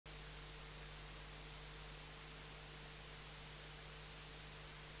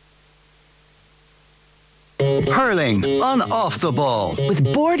Hurling on Off the Ball.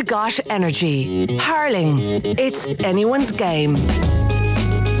 With Board Gosh Energy. Hurling. It's anyone's game.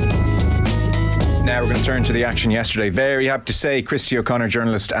 Now we're going to turn to the action yesterday. Very happy to say Christy O'Connor,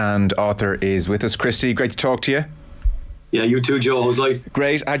 journalist and author, is with us. Christy, great to talk to you. Yeah, you too, Joe. How's life?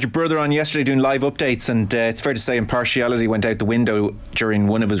 Great. I had your brother on yesterday doing live updates, and it's fair to say impartiality went out the window during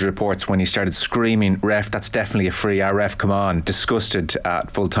one of his reports when he started screaming, "Ref, that's definitely a free, our ref, come on," disgusted at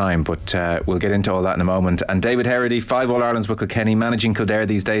full time, but we'll get into all that in a moment. And David Herrity, 5 All-Irelands with Kilkenny, managing Kildare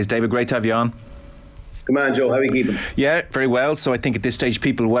these days. David, great to have you on. Come on, Joe, how are you keeping? Yeah, very well. So I think at this stage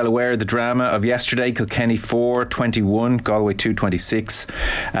people are well aware of the drama of yesterday. Kilkenny 4-21, Galway 2-26.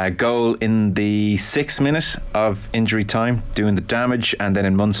 Goal in the 6th minute of injury time, doing the damage. And then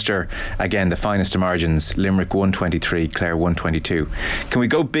in Munster, again, the finest of margins, Limerick 123, Clare 122. Can we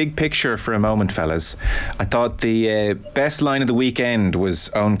go big picture for a moment, fellas? I thought the best line of the weekend was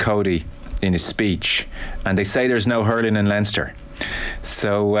Owen Cody in his speech. And they say there's no hurling in Leinster.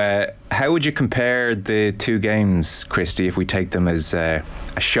 So how would you compare the two games, Christy, if we take them as a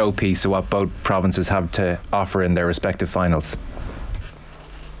showpiece of what both provinces have to offer in their respective finals?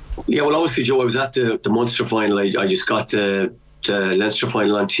 Yeah, well, obviously, Joe, I was at the Munster final. I just got the Leinster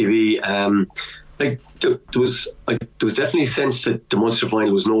final on TV. There was definitely a sense that the Munster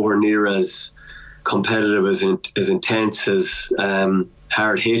final was nowhere near as competitive, as intense, as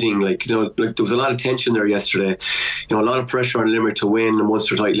hard hitting. There was a lot of tension there yesterday. A lot of pressure on Limerick to win the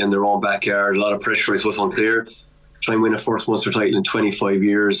Munster title in their own backyard. A lot of pressure, I suppose, on Clare to try and win a first Munster title in 25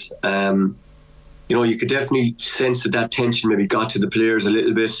 years. You could definitely sense that tension maybe got to the players a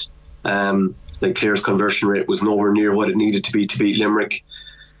little bit. Clare's conversion rate was nowhere near what it needed to be to beat Limerick.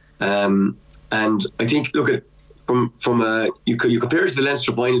 And I think, look at from you compare it to the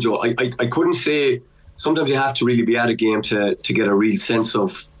Leinster final, Joe. I couldn't say. Sometimes you have to really be at a game to get a real sense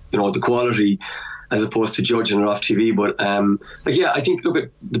of the quality, as opposed to judging it off TV. But I think, look,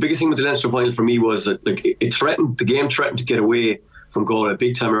 at the biggest thing with the Leinster final for me was that the game threatened to get away from Galway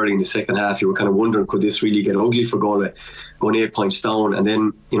big time early in the second half. You were kind of wondering, could this really get ugly for Galway, going 8 points down, and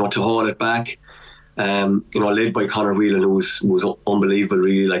then to haul it back. Led by Conor Whelan, who was unbelievable,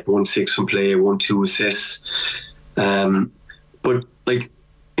 really, 1-6 from play, 1-2 assists. But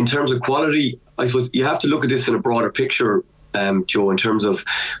in terms of quality, I suppose you have to look at this in a broader picture, Joe, in terms of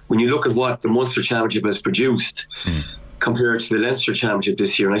when you look at what the Munster Championship has produced compared to the Leinster Championship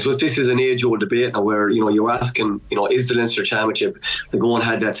this year. And I suppose this is an age-old debate now where, you're asking, is the Leinster Championship, Owen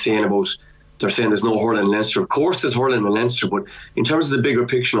had that saying about, they're saying there's no hurling in Leinster. Of course there's hurling in Leinster, but in terms of the bigger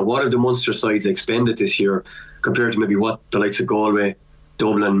picture, what have the Munster sides expended this year compared to maybe what the likes of Galway,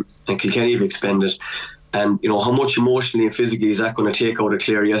 Dublin and Kilkenny have expended? And, how much emotionally and physically is that going to take out of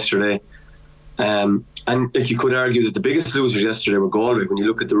Clare yesterday? And you could argue that the biggest losers yesterday were Galway. When you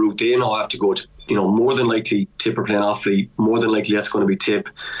look at the route they now have to go to, more than likely Tip are playing Offaly, more than likely that's going to be Tip.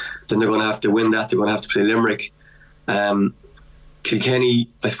 Then they're going to have to win that. They're going to have to play Limerick. Kilkenny,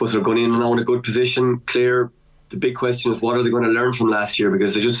 I suppose, are going in now in a good position. Clare, the big question is, what are they going to learn from last year?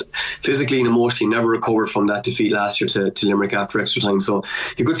 Because they just physically and emotionally never recovered from that defeat last year to Limerick after extra time. So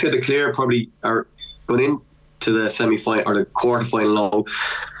you could say that Clare probably are going into the semi-final or the quarter-final now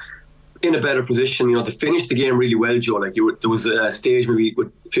in a better position, to finish the game really well, Joe. There was a stage maybe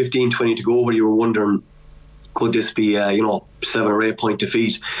with 15-20 to go where you were wondering, could this be a 7 or 8 point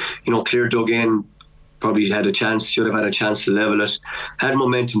defeat? Clare dug in, probably should have had a chance to level it, had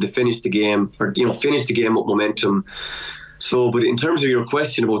momentum to finish the game, or finish the game with momentum. So, but in terms of your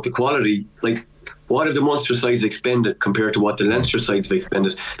question about the quality, what have the Munster sides expended compared to what the Leinster sides have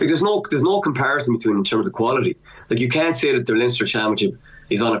expended? There's no comparison between in terms of quality. You can't say that the Leinster Championship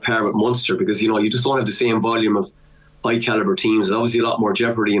is on a par with Munster because you just don't have the same volume of high caliber teams. There's obviously a lot more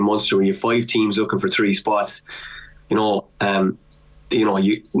jeopardy in Munster when you have 5 teams looking for 3 spots. Nobody's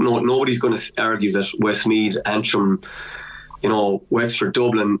going to argue that Westmeath, Antrim, Wexford,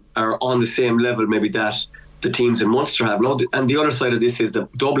 Dublin are on the same level maybe that the teams in Munster have. Now, and the other side of this is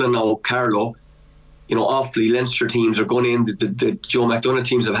that Dublin now, Carlow, Offaly, Leinster teams are going in. The Joe McDonagh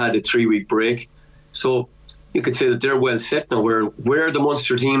teams have had a 3-week break, so you could say that they're well set now. Where the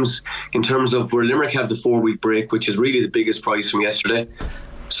Munster teams in terms of where Limerick have the 4-week break, which is really the biggest prize from yesterday.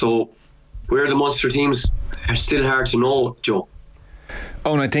 So where the Munster teams are still hard to know, Joe.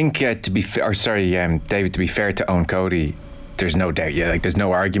 Oh, and I think David, to be fair to Owen Cody, there's no doubt. There's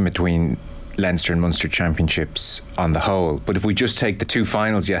no argument between Leinster and Munster championships on the whole. But if we just take the 2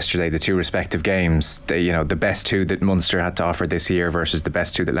 finals yesterday, the 2 respective games, the best 2 that Munster had to offer this year versus the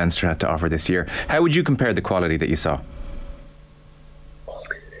best 2 that Leinster had to offer this year, how would you compare the quality that you saw?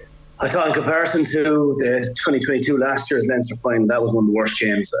 I thought in comparison to the 2022 last year's Leinster final, that was one of the worst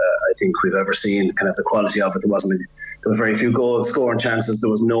games I think we've ever seen. Kind of the quality of it. There were very few goals, scoring chances. There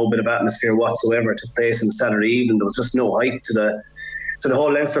was no bit of atmosphere whatsoever. It took place on Saturday evening. There was just no hype to the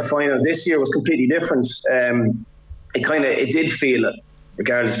whole Leinster final. This year was completely different. It did feel,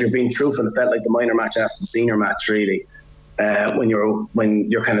 regardless if you're being truthful, it felt like the minor match after the senior match, really. When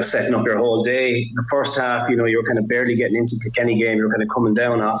you're kind of setting up your whole day. The first half, you're kind of barely getting into the Kilkenny game. You're kind of coming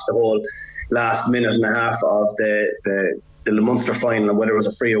down off the whole last minute and a half of the Munster final, and whether it was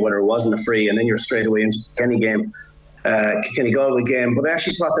a free or whether it wasn't a free, and then you're straight away into the Kilkenny game, Kilkenny Galway game. But I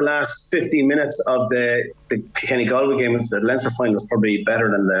actually thought the last 15 minutes of the Kilkenny Galway game, the Leinster final, was probably better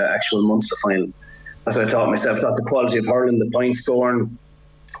than the actual Munster final. That's what I thought myself. I thought the quality of hurling, the point scoring,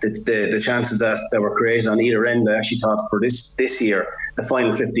 the chances that were created on either end, I actually thought for this year, the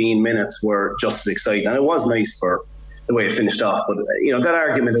final 15 minutes were just as exciting. And it was nice for the way it finished off. But, that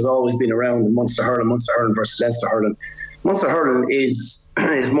argument has always been around, Munster hurling versus Leinster hurling. Munster hurling is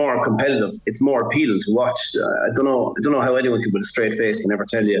more competitive. It's more appealing to watch. I don't know how anyone could, with a straight face, can ever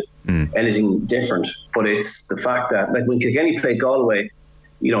tell you anything different. But it's the fact that, like when Kilkenny played Galway,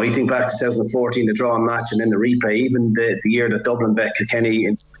 you think back to 2014, the draw match, and then the replay, even the year that Dublin bet Kilkenny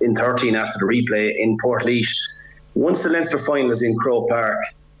in 13 after the replay in Portlaoise. Once the Leinster final is in Croke Park,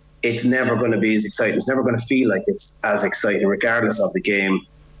 it's never going to be as exciting. It's never going to feel like it's as exciting, regardless of the game.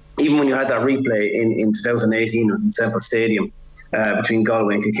 Even when you had that replay in 2018, it was in Semple Stadium between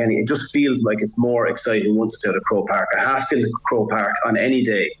Galway and Kilkenny, it just feels like it's more exciting once it's out of Croke Park. A half-filled Croke Park on any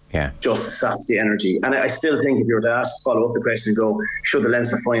day just saps the energy. And I still think if you were to follow up the question and go, should the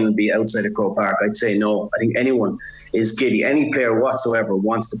Leinster final be outside of Croke Park? I'd say no. I think anyone is giddy. Any player whatsoever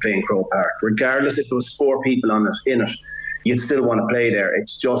wants to play in Croke Park. Regardless if there was 4 people in it, you'd still want to play there.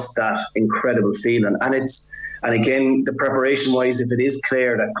 It's just that incredible feeling. And again, the preparation-wise, if it is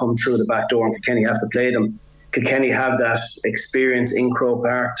Clare that come through the back door and Kilkenny have to play them, Kilkenny have that experience in Croke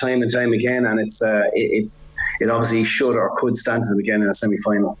Park time and time again, and it obviously should or could stand to them again in a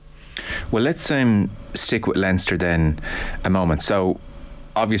semi-final. Well, let's stick with Leinster then a moment. So,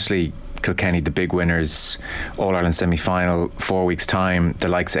 obviously, Kilkenny, the big winners, All-Ireland semi-final, 4 weeks' time, the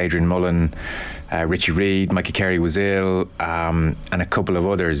likes of Adrian Mullen, Richie Reid, Mikey Carey was ill, and a couple of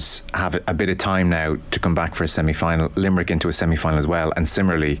others have a bit of time now to come back for a semi-final. Limerick into a semi-final as well, and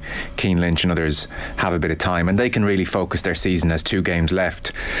similarly Keane Lynch and others have a bit of time, and they can really focus their season as 2 games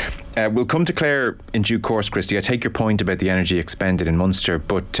left. We'll come to Clare in due course, Christy. I take your point about the energy expended in Munster,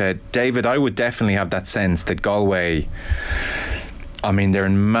 but David, I would definitely have that sense that Galway, they're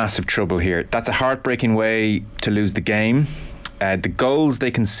in massive trouble here. That's a heartbreaking way to lose the game. The goals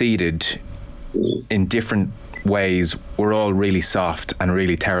they conceded in different ways were all really soft and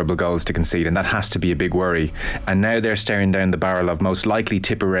really terrible goals to concede, and that has to be a big worry. And now they're staring down the barrel of most likely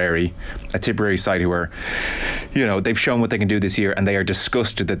Tipperary, a Tipperary side who are, they've shown what they can do this year, and they are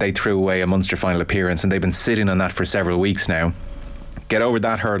disgusted that they threw away a Munster final appearance, and they've been sitting on that for several weeks now. Get over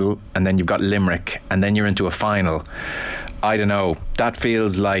that hurdle, and then you've got Limerick, and then you're into a final. I don't know, that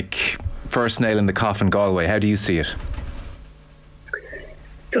feels like first nail in the coffin Galway. How do you see it?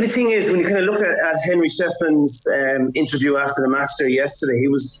 The only thing is, when you kind of looked at Henry Shefflin's interview after the match there yesterday, he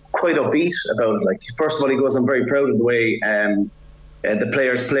was quite upbeat about it. Like, first of all, he goes, I'm very proud of the way the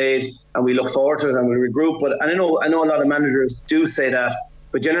players played, and we look forward to it, and we regroup. But I know a lot of managers do say that,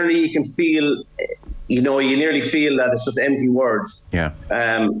 but generally you can feel, you nearly feel that it's just empty words. Yeah.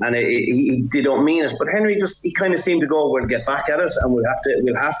 And they don't mean it. But Henry he kind of seemed to go, we'll get back at it, and we'll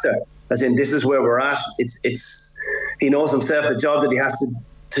have to. As in, this is where we're at. It's he knows himself the job that he has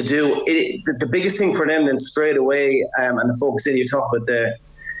to do. The biggest thing for them then straight away, and the focus in, you talk about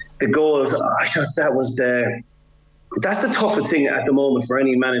the goals. I thought that's the toughest thing at the moment for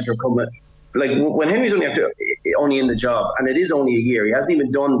any manager coming. Like when Henry's only in the job, and it is only a year. He hasn't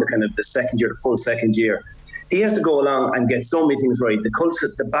even done the full second year. He has to go along and get so many things right. The culture,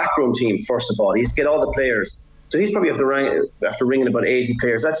 the backroom team, first of all, he has to get all the players. So he's probably after ringing about 80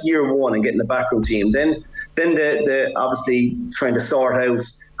 players. That's year one, and getting the backroom team. Then the obviously trying to sort out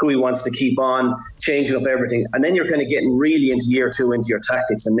who he wants to keep on, changing up everything, and then you're kind of getting really into year 2, into your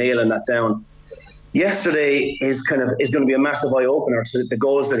tactics and nailing that down. Yesterday is going to be a massive eye opener to the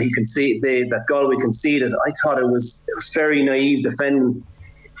goals that that Galway conceded. I thought it was very naive defending.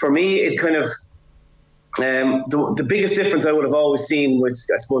 For me, it kind of. The biggest difference I would have always seen was,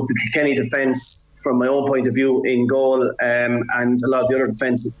 I suppose, the Kilkenny defence from my own point of view in goal, and a lot of the other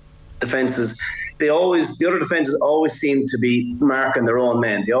defences. The other defenders always seem to be marking their own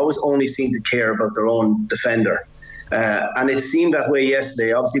men. They always only seem to care about their own defender, and it seemed that way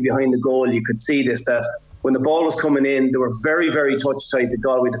yesterday. Obviously, behind the goal, you could see this, that when the ball was coming in, they were very, very touch tight, the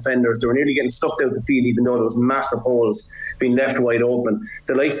Galway defenders. They were nearly getting sucked out the field, even though there was massive holes being left wide open.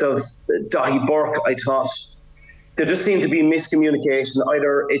 The likes of Dahi Burke, I thought, there just seemed to be miscommunication.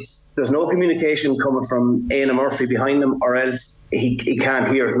 Either there's no communication coming from Éanna Murphy behind him, or else he can't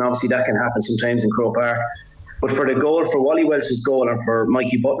hear it. And obviously that can happen sometimes in Croke Park. But for the goal, for Wally Welch's goal and for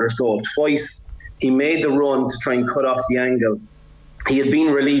Mikey Butler's goal, twice he made the run to try and cut off the angle. He had been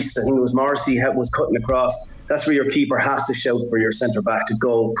released. I think it was Morrissey was cutting across. That's where your keeper has to shout for your centre back to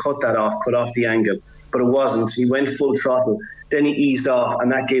go, cut that off, cut off the angle. But it wasn't. He went full throttle. Then he eased off,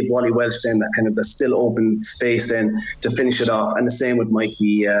 and that gave Wally Welch then that kind of the still open space then to finish it off. And the same with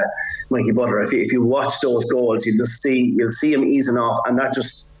Mikey Butler. If you watch those goals, you'll see him easing off, and that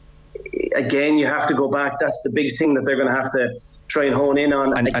just, again, you have to go back. That's the big thing that they're going to have to try and hone in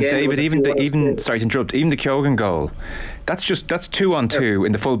on. And David, sorry to interrupt, even the Keoghan goal, that's 2-on-2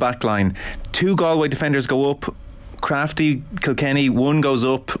 in the full back line. Two Galway defenders go up, Crafty, Kilkenny, one goes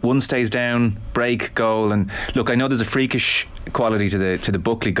up, one stays down, break, goal. And look, I know there's a freakish quality to the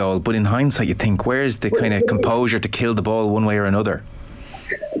Buckley goal, but in hindsight you think, where's the kind of composure to kill the ball one way or another?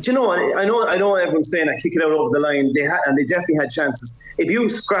 Do you know, I know everyone's saying I kick it out over the line. They definitely had chances. If you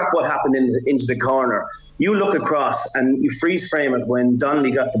scrap what happened into the corner, you look across and you freeze frame it when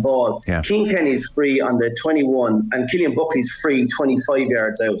Donnelly got the ball. Yeah. Cian Kenny's free on the 21 and Cillian Buckley's free 25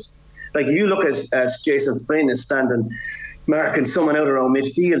 yards out. Like, if you look as Jason Flynn is standing marking someone out around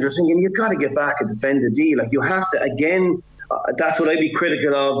midfield, you're thinking, you've got to get back and defend the D. Like, you have to, again, that's what I'd be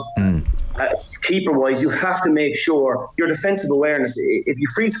critical of. Keeper-wise, you have to make sure your defensive awareness, if you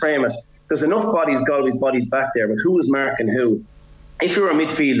freeze frame it, there's enough Galway's bodies back there, but who is marking who? If you're a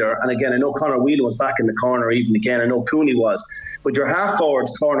midfielder, and again, I know Conor Whelan was back in the corner, even again, I know Cooney was, but your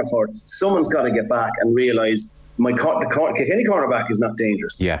half-forwards, corner forward, someone's got to get back and realise any cornerback is not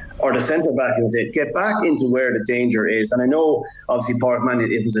dangerous. Yeah. Or the centre back is dangerous. Get back into where the danger is. And I know, obviously, Portman,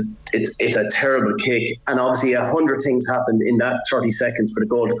 it's a terrible kick, and obviously 100 things happened in that 30 seconds for the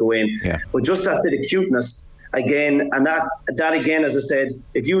goal to go in. Yeah. But just that bit of cuteness again, and that again, as I said,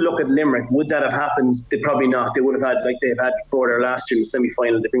 if you look at Limerick, would that have happened? They probably not. They would have had, like they've had before their last year in the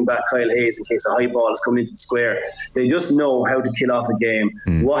semi-final, they bring back Kyle Hayes in case a high ball is coming into the square. They just know how to kill off a game,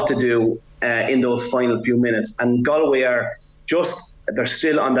 what to do in those final few minutes. And Galway they're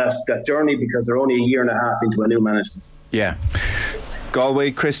still on that journey because they're only a year and a half into a new management. Yeah. Galway,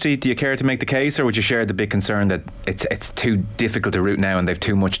 Christy, do you care to make the case, or would you share the big concern that it's too difficult to route now and they've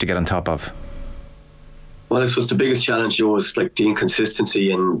too much to get on top of? Well, I suppose the biggest challenge was like the inconsistency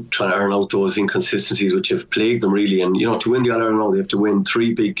and trying to earn out those inconsistencies which have plagued them really. And, to win the All-Ireland, they have to win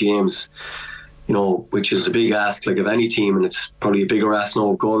 3 big games, which is a big ask, like, of any team, and it's probably a bigger ask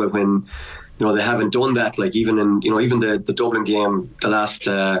now of Galway when, they haven't done that. Like, even in, even the Dublin game, the last,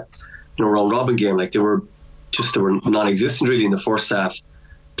 round robin game, like, they were non-existent really in the first half.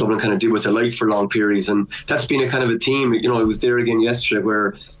 Dublin kind of did what they liked for long periods, and that's been a kind of a theme. It was there again yesterday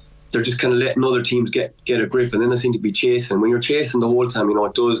where they're just kind of letting other teams get a grip, and then they seem to be chasing. When you're chasing the whole time,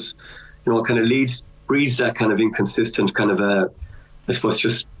 it does, it kind of breeds that kind of inconsistent kind of I suppose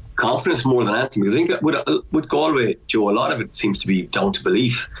just confidence more than anything. Because I think with Galway, Joe, a lot of it seems to be down to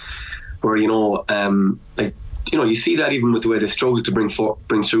belief. Where you see that even with the way they struggle to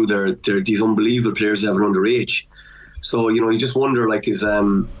bring through their these unbelievable players that are underage. So you just wonder, like, is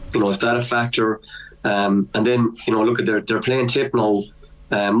that a factor? And then look at they're playing Tip now.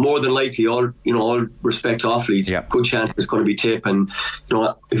 More than likely, all respect to athletes, good chance it's going to be Tip. And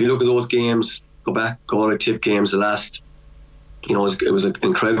if you look at those games, go back, Galway Tip games, the last, it was an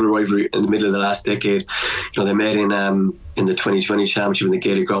incredible rivalry in the middle of the last decade. They met in the 2020 championship in the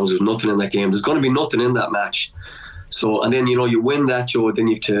Gaelic grounds. There's nothing in that game. There's going to be nothing in that match. So, and then you win that, Joe. Then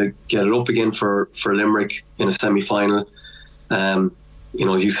you have to get it up again for Limerick in a semi-final. As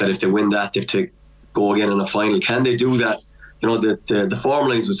you said, if they win that, they have to go again in a final. Can they do that? The form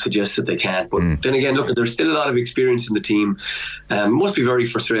lines would suggest that they can't. But then again, look, there's still a lot of experience in the team. It must be very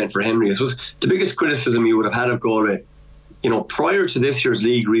frustrating for Henry. It was the biggest criticism you would have had of Galway, prior to this year's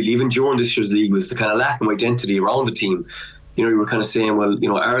league, really, even during this year's league, was the kind of lack of identity around the team. You were kind of saying, well,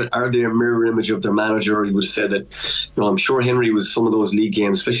 are they a mirror image of their manager? He would have said that, I'm sure Henry was some of those league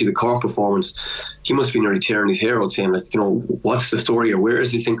games, especially the Cork performance, he must be nearly tearing his hair out saying, like, what's the story, or where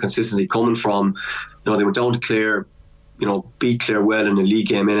is this inconsistency coming from? They went down to Clare, beat Clare well in the league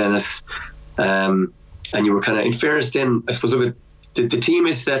game in Ennis, and you were kind of, in fairness then, I suppose, look at the team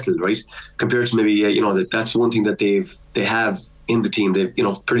is settled, right? Compared to maybe, that's one thing that they have in the team. They've,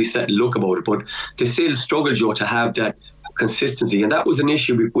 pretty settled look about it, but they still struggle, Joe, to have that consistency, and that was an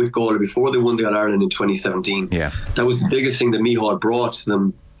issue with Galway before they won the All-Ireland in 2017. Yeah, that was the biggest thing that Micheál brought to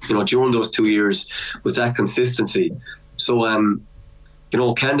them during those 2 years was that consistency. So,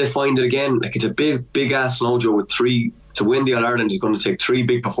 can they find it again? Like, it's a big ask now, Joe, to win the All-Ireland is going to take 3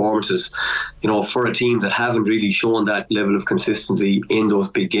 big performances, for a team that haven't really shown that level of consistency in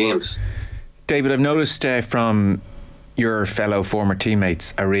those big games. David, I've noticed from your fellow former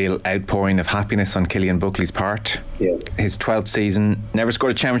teammates a real outpouring of happiness on Cillian Buckley's part. Yeah. His 12th season, never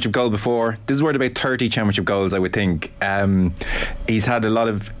scored a championship goal before. This is worth about 30 championship goals, I would think. He's had a lot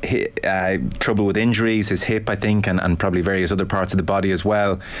of trouble with injuries, his hip, I think, and probably various other parts of the body as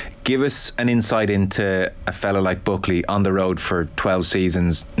well. Give us an insight into a fellow like Buckley on the road for 12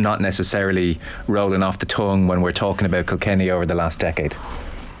 seasons, not necessarily rolling off the tongue when we're talking about Kilkenny over the last decade.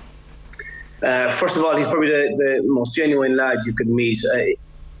 First of all, he's probably the most genuine lad you could meet.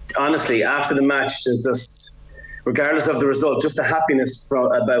 Honestly, after the match, there's just, regardless of the result, just the happiness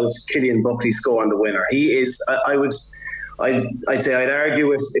about Cillian Buckley scoring the winner. He is, I'd say I'd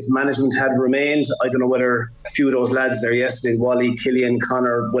argue if management had remained, I don't know whether a few of those lads there yesterday, Wally, Killian,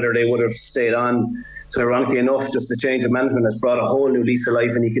 Connor, whether they would have stayed on. So ironically enough, just the change of management has brought a whole new lease of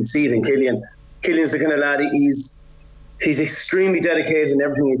life, and you can see it in Cillian. Cillian's the kind of lad, he's extremely dedicated in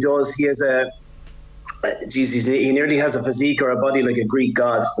everything he does. He has he nearly has a physique or a body like a Greek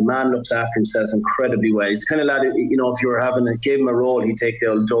god. The man looks after himself incredibly well. He's the kind of lad, if you were gave him a role, he'd take the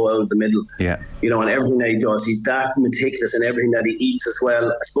old dough out of the middle. Yeah. And everything that he does, he's that meticulous in everything that he eats as well.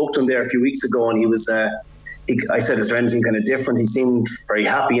 I spoke to him there a few weeks ago, and he was, I said, is there anything kind of different? He seemed very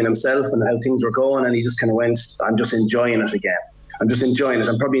happy in himself and how things were going, and he just kind of went, I'm just enjoying it again. I'm just enjoying it.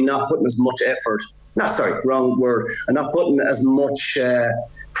 I'm probably not putting as much effort. Wrong word. I'm not putting as much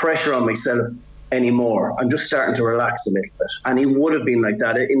pressure on myself anymore. I'm just starting to relax a little bit. And he would have been like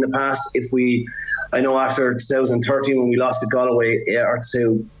that in the past I know after 2013 when we lost to Galway or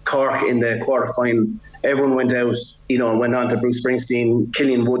to Cork in the quarter-final, everyone went out, and went on to Bruce Springsteen.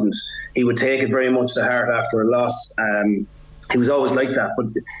 Cillian wouldn't. He would take it very much to heart after a loss. He was always like that.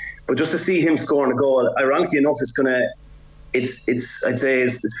 But just to see him scoring a goal, ironically enough, I'd say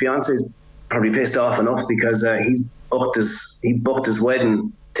his fiance's probably pissed off enough because he booked his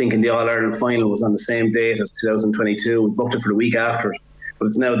wedding thinking the All-Ireland final was on the same date as 2022. We booked it for the week after it, but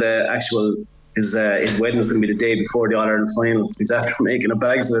it's now the actual his wedding is going to be the day before the All-Ireland final. So he's after making a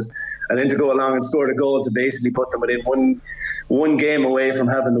bags of it, and then to go along and score the goal to basically put them within one game away from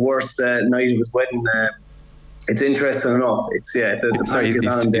having the worst night of his wedding. It's interesting enough. It's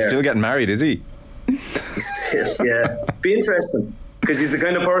he's still getting married, is he? It's be interesting because he's the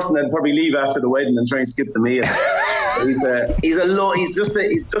kind of person that'd probably leave after the wedding and try and skip the meal. He's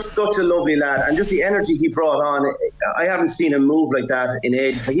just such a lovely lad, and just the energy he brought on. I haven't seen him move like that in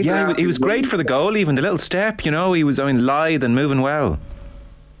ages. He was great for the goal, even the little step. He was lithe and moving well.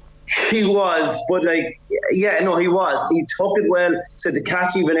 He was, but he was. He took it well. Said the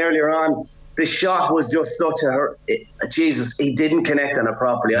catch even earlier on. The shot was just such Jesus. He didn't connect on it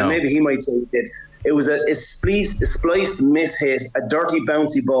properly, and maybe he might say he did. It was a spliced miss-hit, a dirty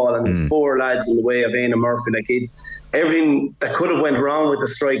bouncy ball, and there's 4 lads in the way of Éanna Murphy. Everything that could have went wrong with the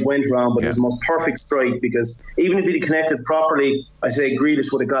strike went wrong, but it was the most perfect strike because even if he'd connected properly, I say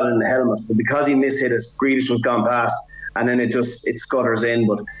Grealish would have got it in the helmet. But because he mishit it, Grealish was gone past, and then it scutters in.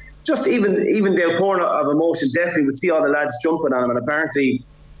 But just even the outpouring of emotion, definitely would see all the lads jumping on him, and apparently.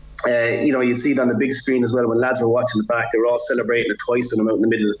 You'd see it on the big screen as well when lads were watching the back. They were all celebrating it twice when I'm out in the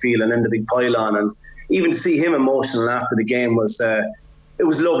middle of the field, and then the big pylon. And even to see him emotional after the game was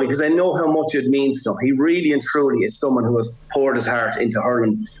lovely because I know how much it means to him. He really and truly is someone who has poured his heart into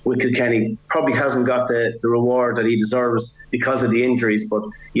hurling with Kilkenny. Probably hasn't got the reward that he deserves because of the injuries, but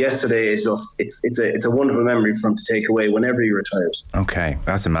yesterday is just it's a wonderful memory for him to take away whenever he retires. Okay,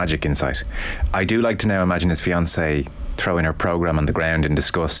 that's a magic insight. I do like to now imagine his fiancée throwing her programme on the ground in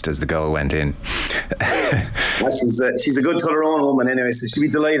disgust as the goal went in. She's a good to her own woman anyway, so she'll be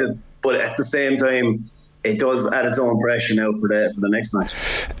delighted, but at the same time it does add its own pressure now for the next match.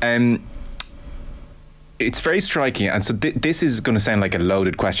 It's very striking, and so this is going to sound like a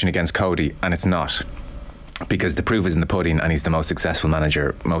loaded question against Cody, and it's not, because the proof is in the pudding and he's the most successful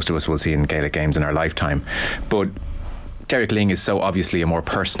manager most of us will see in Gaelic games in our lifetime. But Derek Ling is so obviously a more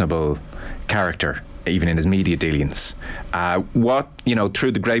personable character even in his media dealings. Through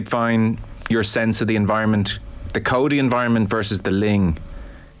the grapevine, your sense of the environment, the Cody environment versus the Ling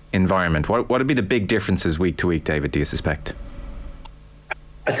environment, what would be the big differences week to week, David, do you suspect?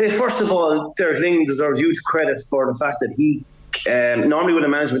 I'd say first of all, Derek Ling deserves huge credit for the fact that he normally when a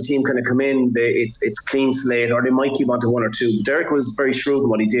management team kind of come in, it's clean slate, or they might keep on to 1 or 2. Derek was very shrewd in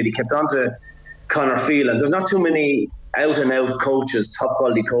what he did. He kept on to Conor Phelan. There's not too many out and out coaches, top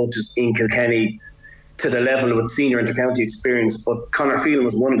quality coaches in Kilkenny to the level with senior inter-county experience, but Conor Phelan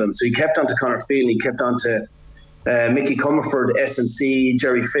was one of them. So he kept on to Conor Phelan, he kept on to Mickey Comerford, S&C,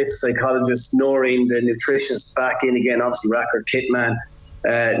 Jerry Fitz, psychologist, Noreen, the nutritionist, back in again, obviously Racker Kitman,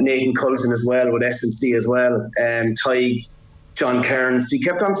 Nathan Coulson as well with S&C as well, Tig, John Kearns. So he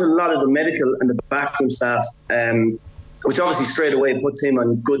kept on to a lot of the medical and the backroom staff, which obviously straight away puts him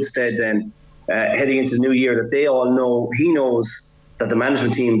on good stead then heading into the new year, that they all know, he knows that the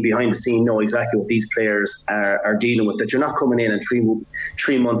management team behind the scene know exactly what these players are dealing with, that you're not coming in and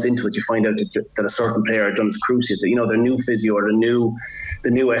 3 months into it you find out that a certain player had done his cruciate, that, you know, their new physio or the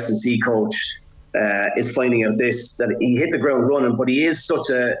new S&C coach is finding out this, that he hit the ground running. But he is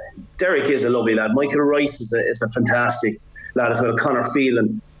Derek is a lovely lad. Michael Rice is a fantastic lad as well. Conor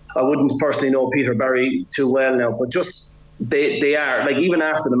Phelan, I wouldn't personally know Peter Barry too well now, but just they are, like, even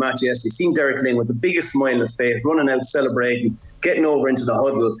after the match yesterday, seeing Derek Lynn with the biggest smile on his face, running out, celebrating, getting over into the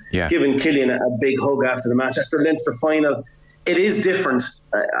huddle, giving Killian a big hug after the match, after the Leinster final. It is different.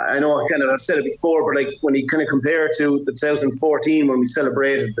 I know I've said it before, but like when you kind of compare to the 2014 when we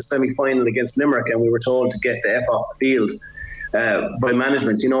celebrated the semi-final against Limerick and we were told to get the F off the field by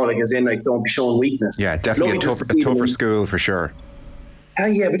management, you know, like as in, like, don't be showing weakness. Yeah, definitely a tougher school for sure.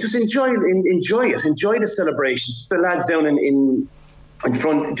 Yeah, but just enjoy it. Enjoy the celebrations. The lads down in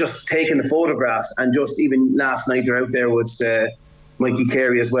front just taking the photographs, and just even last night they're out there with Mikey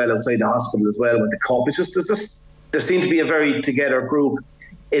Carey as well outside the hospital as well with the cup. It's just there seems to be a very together group.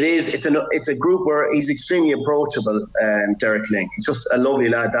 It's a group where he's extremely approachable, Derek Lynn. He's just a lovely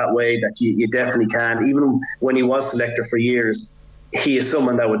lad that way, that you definitely can. Even when he was selector for years, he is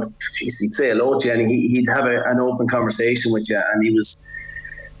someone that would, he'd say hello to you and he'd have an open conversation with you, and he was.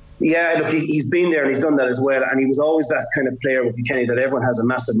 Yeah, look, he's been there and he's done that as well, and he was always that kind of player with Kilkenny that everyone has a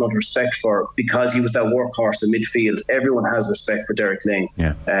massive amount of respect for, because he was that workhorse in midfield. Everyone has respect for Derek Lynn,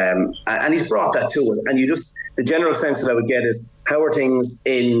 and he's brought that to it. And the general sense that I would get is, how are things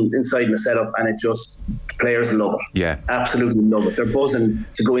inside in the setup, and it just, players love it. Yeah, absolutely love it. They're buzzing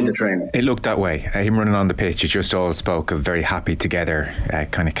to go into training. It looked that way. Him running on the pitch, it just all spoke of very happy together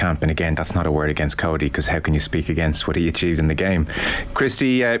kind of camp. And again, that's not a word against Cody, because how can you speak against what he achieved in the game?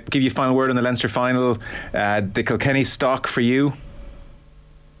 Christy, give you a final word on the Leinster final. The Kilkenny stock for you?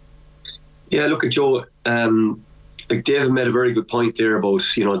 Yeah, look at Joe. Like David made a very good point there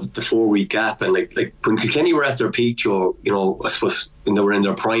about, you know, the 4 week gap, and like when Kilkenny were at their peak, Joe, you know, I suppose when they were in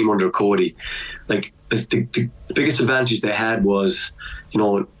their prime under Cody, like the biggest advantage they had was, you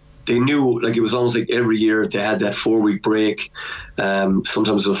know, they knew, like, it was almost like every year they had that 4 week break,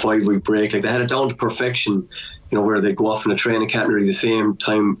 sometimes a 5 week break. Like, they had it down to perfection, you know, where they go off in a training camp nearly the same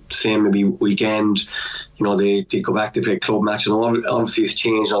time, same maybe weekend. You know, they go back to play club matches. And obviously it's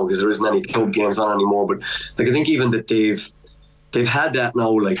changed now because there isn't any club games on anymore. But like, I think even that they've had that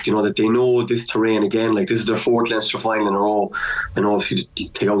now, like, you know, that they know this terrain again. Like, this is their 4th Leinster final in a row, and obviously to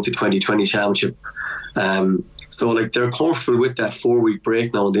take out the 2020 championship. So like, they're comfortable with that 4 week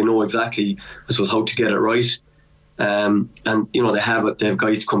break now, and they know exactly, I suppose, how to get it right. And you know, they have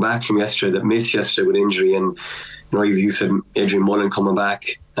guys to come back from yesterday that missed yesterday with injury, and you know, you said Adrian Mullen coming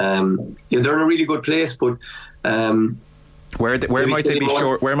back. Yeah, they're in a really good place, but where might they be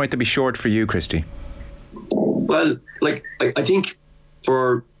short? Where might they be short for you, Christy? Well, like, I think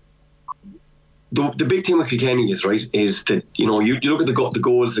for the big thing with Kilkenny is that, you know, you look at the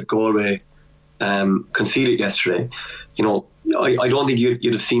goals that Galway conceded yesterday. You know, I don't think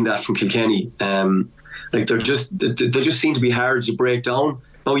you'd have seen that from Kilkenny. Like, they just seem to be hard to break down.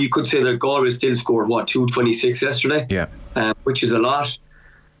 Now, you could say that Galway still scored 226 yesterday, which is a lot.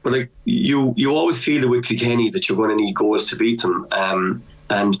 But like, you always feel with Kilkenny that you're going to need goals to beat them.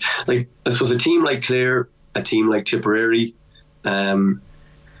 And like, I suppose a team like Clare, a team like Tipperary, you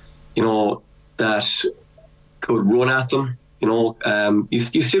know, that could run at them. You know,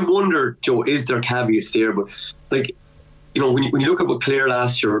 you still wonder, Joe, is there caveats there? But like, you know, when you look at what Clare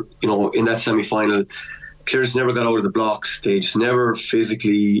last year, you know, in that semi-final, Clare's never got out of the blocks. They just never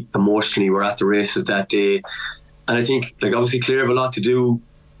physically, emotionally were at the races that day. And I think, like, obviously Clare have a lot to do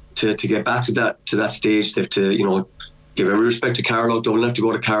to get back to that stage. They have to, you know, give every respect to Carlow. Dublin have to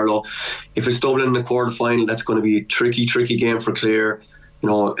go to Carlow. If it's Dublin in the quarter final, that's going to be a tricky game for Clare. You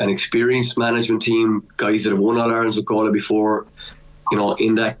know, an experienced management team, guys that have won All-Irelands with Galway before, you know,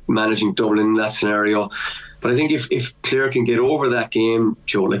 in that managing Dublin in that scenario. But I think if Clare can get over that game,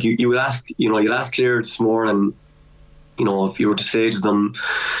 Joe, like you would ask, you know, you'd ask Clare this morning, you know, if you were to say to them,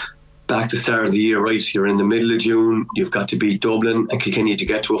 back to the start of the year, right, you're in the middle of June, you've got to beat Dublin and Kilkenny to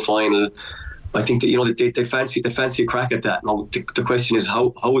get to a final. I think that, you know, they fancy a crack at that. Now, the question is,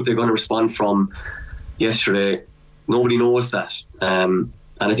 how are they going to respond from yesterday? Nobody knows that. And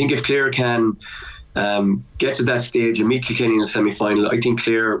I think if Clare can get to that stage and meet Kilkenny in the semi-final, I think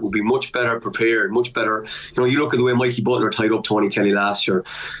Clare will be much better prepared, much better. You look at the way Mikey Butler tied up Tony Kelly last year.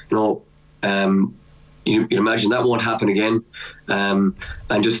 You'd imagine that won't happen again. I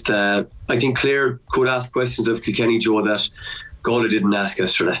think Clare could ask questions of Kilkenny, Joe, that Galway didn't ask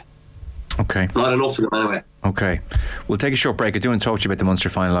yesterday. Okay. Not enough for them anyway. Okay. We'll take a short break. I do want to talk to you about the Munster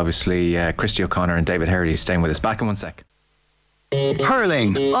final, obviously. Christy O'Connor and David Herrity staying with us. Back in 1 sec.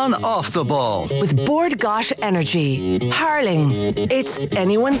 Hurling on Off the Ball. With Board Gosh Energy. Hurling, it's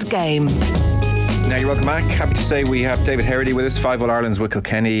anyone's game. Now you're welcome back. Happy to say we have David Herrity with us, 5 All-Irelands with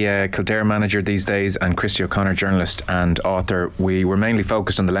Kilkenny, Kildare manager these days, and Christy O'Connor, journalist and author. We were mainly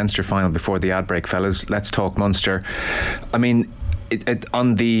focused on the Leinster final before the ad break, fellas. Let's talk Munster. I mean,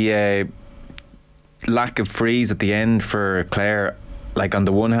 on the lack of frees at the end for Clare, like on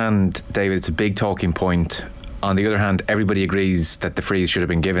the one hand, David, it's a big talking point. On the other hand, everybody agrees that the frees should have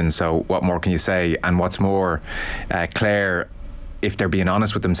been given. So what more can you say? And what's more, Clare, if they're being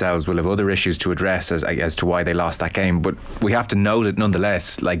honest with themselves, will have other issues to address as to why they lost that game. But we have to note it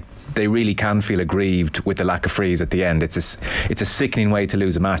nonetheless. Like, they really can feel aggrieved with the lack of frees at the end. It's a sickening way to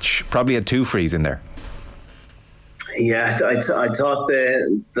lose a match. Probably had 2 frees in there. Yeah, I thought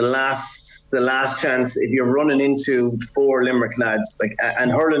the last chance, if you're running into 4 Limerick lads,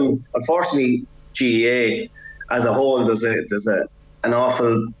 and hurling, unfortunately, GAA as a whole, there's an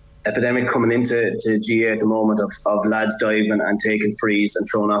awful epidemic coming into GAA at the moment of lads diving and taking frees and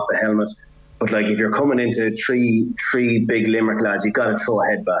throwing off the helmet. But if you're coming into three big Limerick lads, you've got to throw a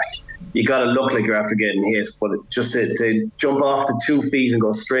head back. You got to look like you're after getting hit. But just to jump off the 2 feet and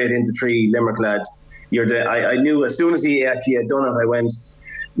go straight into 3 Limerick lads, I knew as soon as he actually had done it, I went,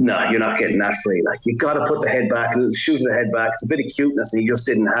 no, you're not getting that free. You got to put the head back, shoot the head back. It's a bit of cuteness, and he just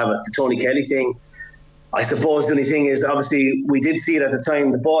didn't have it. The Tony Kelly thing, I suppose the only thing is, obviously, we did see it at the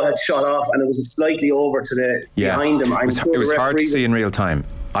time. The ball had shot off, and it was slightly over to the behind him. It was hard to see in real time.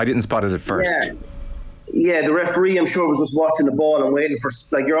 I didn't spot it at first. Yeah, the referee, I'm sure, was just watching the ball and waiting for.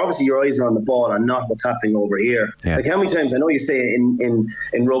 Your eyes are on the ball and not what's happening over here. Yeah. How many times I know you say it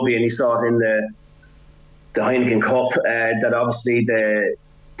in rugby, and you saw it in the Heineken Cup, that obviously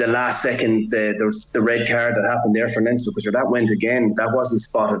the last second, there was the red card that happened there for Leinster, because that went again. That wasn't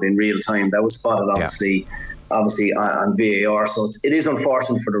spotted in real time. That was spotted obviously on VAR. So it is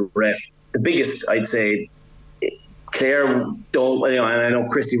unfortunate for the ref. The biggest, I'd say, Clare don't. And I know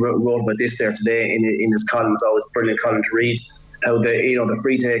Christy wrote about this there today in his column. It's always a brilliant column to read. How the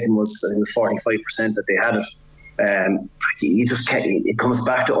free taking was 45% that they had it. You just can't. It comes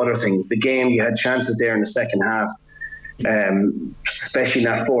back to other things. The game, you had chances there in the second half. Especially in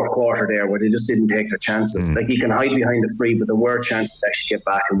that 4th quarter there, where they just didn't take their chances. You can hide behind the free, but there were chances to actually get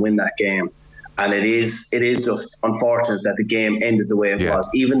back and win that game. And it is just unfortunate that the game ended the way it was.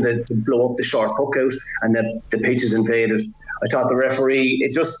 Even to blow up the short puck out and that the pitch is invaded. I thought the referee,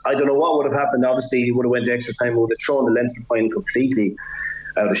 I don't know what would have happened. Obviously, he would have went to extra time, would have thrown the Leinster final completely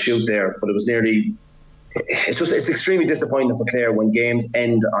out of shoot there. But it was nearly. It's extremely disappointing for Clare when games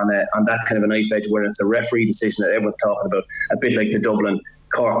end on that kind of a knife edge, where it's a referee decision that everyone's talking about, a bit like the Dublin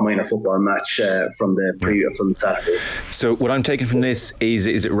Cork minor football match from the Saturday. So what I'm taking from this is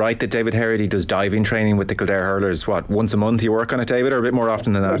it right that David Herrity does diving training with the Kildare hurlers? What, once a month you work on it, David, or a bit more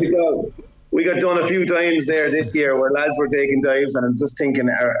often than that? We got done a few times there this year where lads were taking dives, and I'm just thinking,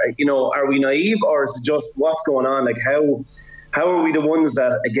 are we naive, or is it just what's going on? How are we the ones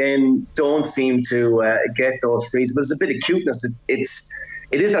that, again, don't seem to get those frees? But it's a bit of cuteness. It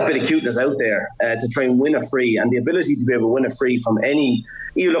is that bit of cuteness out there to try and win a free, and the ability to be able to win a free from any.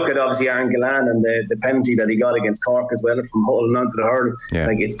 You look at obviously Aaron Gillan and the penalty that he got against Cork as well from holding on to the hurl. Yeah.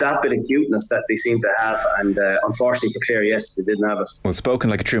 It's that bit of cuteness that they seem to have, and unfortunately for Clare, yes, they didn't have it. Well, spoken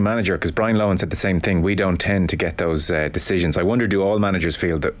like a true manager, because Brian Lohan said the same thing. We don't tend to get those decisions. I wonder, do all managers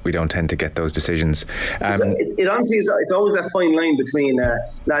feel that we don't tend to get those decisions? It honestly is. It's always that fine line between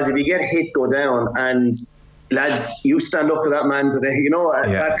lads. If you get hit, go down, and lads, you stand up to that man today.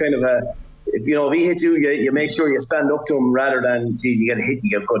 That kind of a. If he hits you, you make sure you stand up to him rather than, geez, you get hit,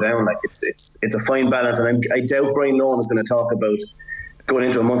 you get go down. It's a fine balance, and I doubt Brian Lohan is going to talk about going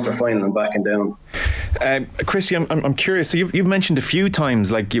into a Munster final and backing down. Christy, I'm curious. So you've mentioned a few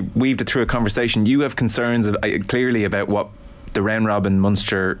times, you weaved it through a conversation. You have concerns clearly about what the round robin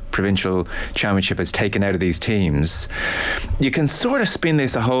Munster Provincial Championship has taken out of these teams. You can sort of spin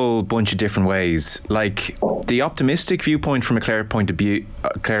this a whole bunch of different ways. The optimistic viewpoint from a Clare point of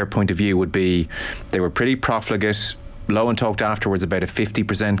view would be they were pretty profligate. Lohan talked afterwards about a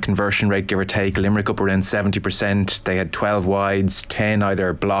 50% conversion rate, give or take. Limerick up around 70%. They had 12 wides, 10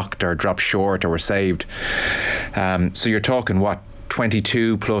 either blocked or dropped short or were saved. So you're talking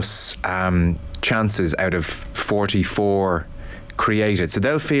 22 plus chances out of 44 created, so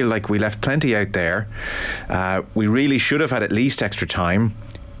they'll feel like we left plenty out there. We really should have had at least extra time.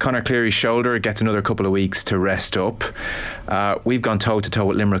 Conor Cleary's shoulder gets another couple of weeks to rest up. We've gone toe to toe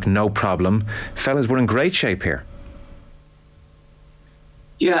with Limerick, no problem. Fellas, we're in great shape here.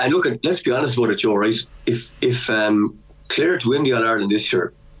 Yeah, and look, let's be honest about it, Joe, right? If Clare to win the All-Ireland this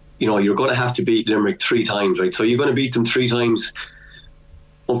year, you're going to have to beat Limerick 3 times, right? So you're going to beat them 3 times,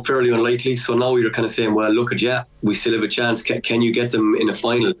 fairly unlikely. So now you're kind of saying, well, look at we still have a chance. Can you get them in a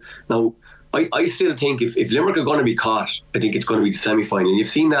final? Now, I still think if Limerick are going to be caught, I think it's going to be the semi-final. And you've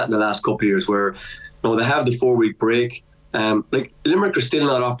seen that in the last couple of years where they have the 4-week break. Like Limerick are still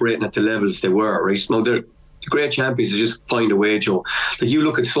not operating at the levels they were, right? Now they're the great champions to just find a way, Joe. Like you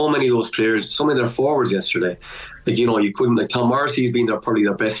look at so many of those players, so many of their forwards yesterday. Like, you couldn't, like Tom Morrissey's been probably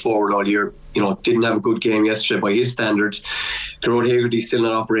their best forward all year. Didn't have a good game yesterday by his standards. Gerard Hegarty's still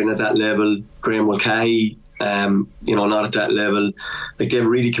not operating at that level. Graham Mulcahy, not at that level. Like they've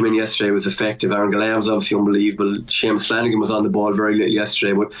really come in yesterday, was effective. Aaron Gillane was obviously unbelievable. Seamus Flanagan was on the ball very little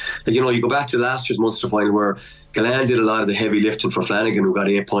yesterday. But like, you go back to last year's Munster final where Gillane did a lot of the heavy lifting for Flanagan, who got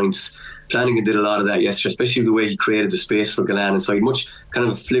 8 points. Flanagan did a lot of that yesterday, especially the way he created the space for Gillane. And so much kind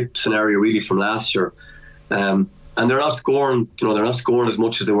of a flipped scenario really from last year. And they're not scoring, they're not scoring as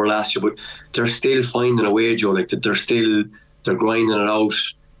much as they were last year, but they're still finding a way, Joe. Like they're grinding it out.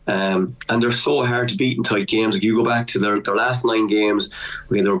 And they're so hard to beat in tight games. Like you go back to their last 9 games,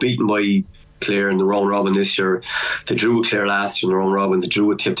 they were beaten by Clare in the round robin this year. They drew with Clare last year in the round robin. They drew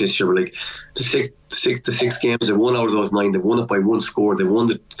with Tip this year. But like the six games, they've won out of those 9. They've won it by 1 score. They've won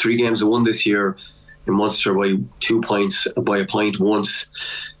the 3 games they won this year in Munster by 2 points, by a point once.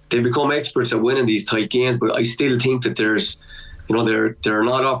 They've become experts at winning these tight games, but I still think that there's, they're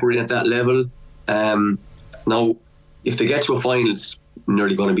not operating at that level. Now, if they get to a final, it's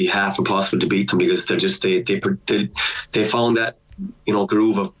nearly going to be half impossible to beat them because they're just they found that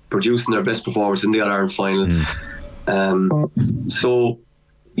groove of producing their best performance in the All-Ireland final. So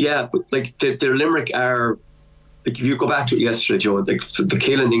yeah, but like their Limerick are. Like if you go back to it yesterday, Joe, like the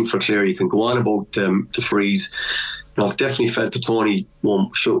killing thing for Clare, you can go on about the frees. I've definitely felt the Tony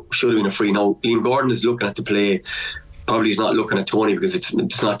one should have been a free. Now, Liam Gordon is looking at the play. Probably he's not looking at Tony because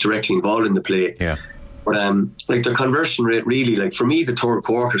it's not directly involved in the play. Yeah. But like their conversion rate really, like for me, the third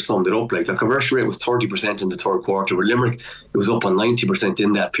quarter summed it up. Like their conversion rate was 30% in the third quarter, where Limerick it was up on 90%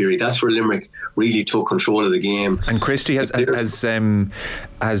 in that period. That's where Limerick really took control of the game. And Christy has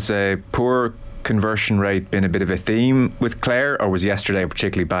a poor conversion rate been a bit of a theme with Clare, or was yesterday a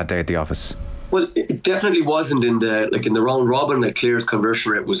particularly bad day at the office? Well, it definitely wasn't in the round robin. Like Clare's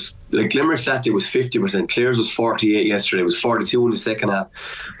conversion rate was like Limerick's that day was 50%. Clare's was 48 yesterday. It was 42 in the second half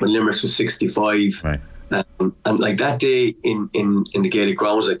when Limerick's was 65. Right. And like that day in the Gaelic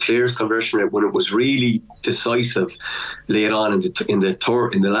grounds, like Clare's conversion rate when it was really decisive late on in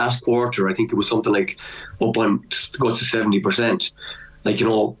the last quarter, I think it was something like up on got to 70%. Like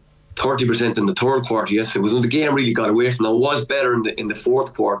 30% in the third quarter. Yes, it was when the game really got away from. Now it was better in the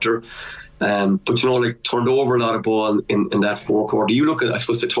fourth quarter. But like turned over a lot of ball in that fourth quarter. You look at, I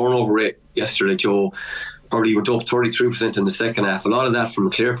suppose, the turnover rate yesterday, Joe, probably went up 33% in the second half. A lot of that from a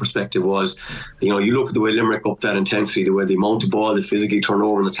Clare perspective was, you look at the way Limerick upped that intensity, the way they mount the ball, they physically turn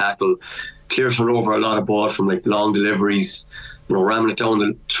over in the tackle. Clare turned over a lot of ball from like long deliveries, ramming it down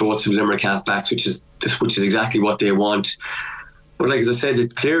the throats of Limerick halfbacks, which is exactly what they want. But like as I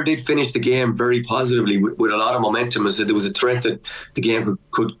said, Clare did finish the game very positively with a lot of momentum. As there was a threat that the game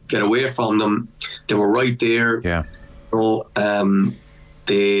could get away from them. They were right there. Yeah. So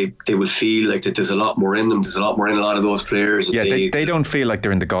they will feel like that there's a lot more in them. There's a lot more in a lot of those players. Yeah, they don't feel like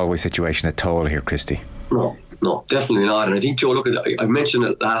they're in the Galway situation at all here, Christy. No, definitely not. And I think, Joe, look at I mentioned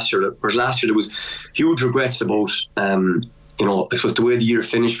it last year. Last year there was huge regrets about I suppose the way the year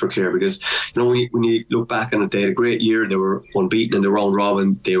finished for Clare, because when you look back on it, they had a great year. They were unbeaten in the round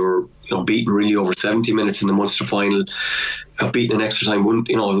robin. They were beaten really over 70 minutes in the Munster final. Got beaten in extra time. When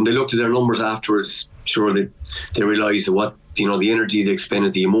they looked at their numbers afterwards, sure they realised what the energy they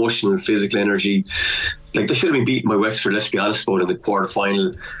expended, the emotional and physical energy. Like they should have been beaten by Wexford. Let's be honest about it, in the quarter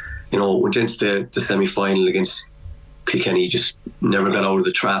final. Went into the semi final against Kilkenny, just never got out of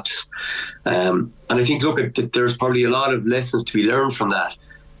the traps. And I think, there's probably a lot of lessons to be learned from that.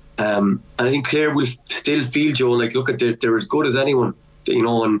 And I think Clare will still feel, Joe, like, they're as good as anyone,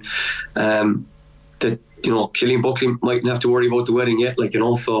 and that, Killian Buckley mightn't have to worry about the wedding yet,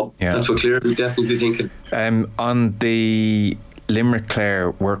 so yeah. That's what Clare will definitely thinking. On the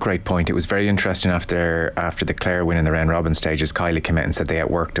Limerick-Clare work rate point, it was very interesting after the Clare win in the round robin stages. Kylie came out and said they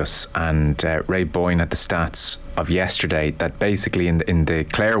outworked us, and Ray Boyne had the stats of yesterday that basically in the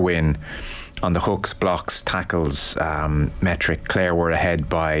Clare win, on the hooks, blocks, tackles metric, Clare were ahead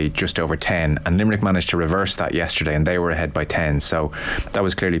by just over 10, and Limerick managed to reverse that yesterday, and they were ahead by 10. So that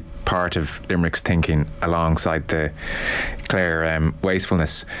was clearly part of Limerick's thinking alongside the Clare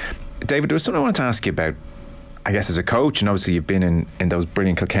wastefulness. David, there was something I wanted to ask you about, I guess, as a coach, and obviously you've been in those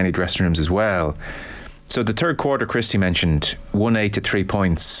brilliant Kilkenny dressing rooms as well. So the third quarter, Christy mentioned 1-8 to 3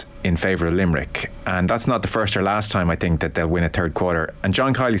 points in favour of Limerick, and that's not the first or last time I think that they'll win a third quarter. And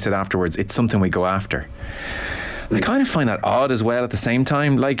John Kiley said afterwards, it's something we go after. I kind of find that odd as well at the same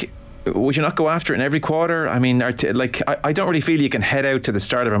time. Like, would you not go after it in every quarter? I mean, I don't really feel you can head out to the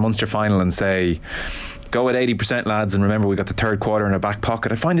start of a Munster final and say, go at 80% lads, and remember we got the third quarter in our back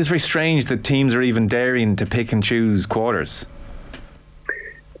pocket. I find it's very strange that teams are even daring to pick and choose quarters.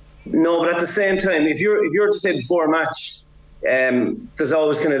 No, but at the same time, if you're to say before a match, there's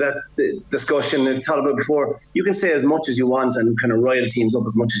always kind of that discussion I've thought about before. You can say as much as you want and kind of rile teams up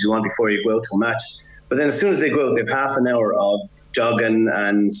as much as you want before you go out to a match. But then as soon as they go out, they have half an hour of jogging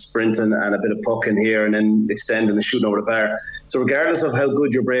and sprinting and a bit of pucking here and then extending and shooting over the bar. So regardless of how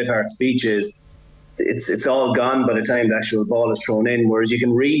good your Braveheart speech is, it's all gone by the time the actual ball is thrown in. Whereas you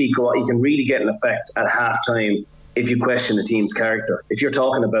can really get an effect at half time if you question the team's character. If you're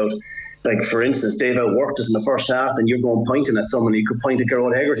talking about, like, for instance, Dave outworked us in the first half and you're going pointing at someone, you could point at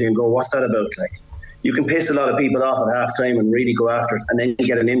Gerard Hegarty and go, what's that about? Like, you can piss a lot of people off at half time and really go after it, and then you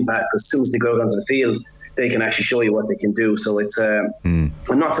get an impact, because as soon as they go out onto the field, they can actually show you what they can do. So it's I'm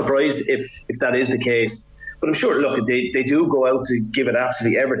not surprised if that is the case. But I'm sure, look, they do go out to give it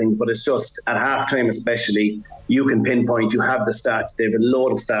absolutely everything, but it's just at halftime especially, you can pinpoint, you have the stats, they have a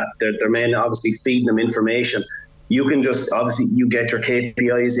load of stats, their men obviously feeding them information. You can just, obviously, you get your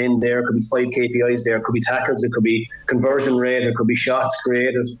KPIs in there. It could be 5 KPIs there. It could be tackles. It could be conversion rate. It could be shots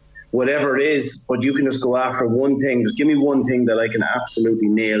created, whatever it is. But you can just go after one thing. Just give me one thing that I can absolutely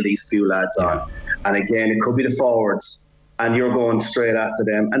nail these few lads on. And again, it could be the forwards, and you're going straight after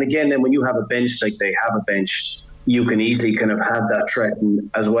them. And again, then when you have a bench like they have a bench, you can easily kind of have that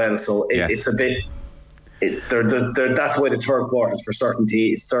threaten as well. So it's a bit. That's why the third quarters for certain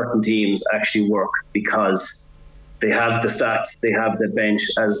teams actually work, because they have the stats, they have the bench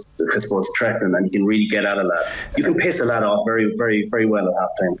as, I suppose, threatening, and you can really get out of that. You can piss a lad off very, very, very well at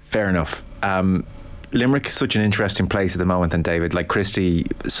halftime. Fair enough. Limerick is such an interesting place at the moment, and David, like Christy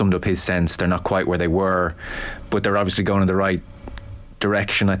summed up his sense, they're not quite where they were, but they're obviously going in the right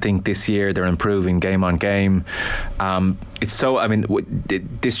direction. I think this year they're improving game on game. It's so, I mean,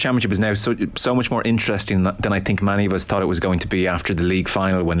 this championship is now so much more interesting than I think many of us thought it was going to be after the league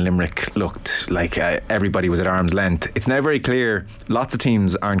final, when Limerick looked like everybody was at arm's length. It's now very clear lots of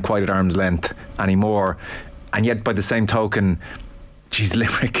teams aren't quite at arm's length anymore, and yet by the same token, geez,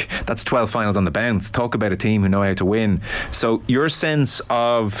 Limerick, that's 12 finals on the bounce. Talk about a team who know how to win. So your sense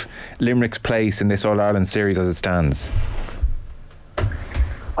of Limerick's place in this All-Ireland series as it stands?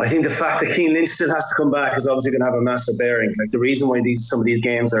 I think the fact that Cian Lynch still has to come back is obviously going to have a massive bearing. Like, the reason why some of these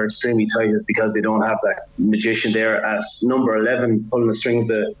games are extremely tight is because they don't have that magician there at number 11 pulling the strings,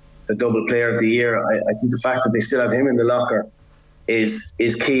 the double player of the year. I think the fact that they still have him in the locker is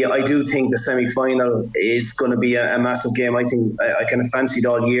key. I do think the semi-final is going to be a massive game. I think I kind of fancied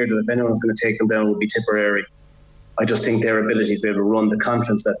all year that if anyone's going to take them down, it would be Tipperary. I just think their ability to be able to run, the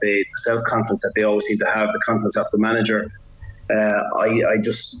self-confidence that they always seem to have, the confidence of the manager. I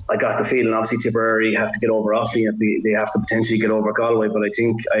got the feeling, obviously Tipperary have to get over Offaly, and they have to potentially get over Galway, but I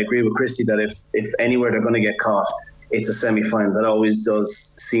think I agree with Christy that if anywhere they're going to get caught, it's a semi-final. That always does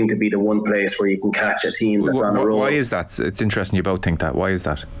seem to be the one place where you can catch a team that's on a roll. Why is that? It's interesting you both think that. Why is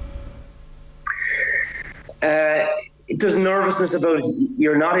that? There's nervousness about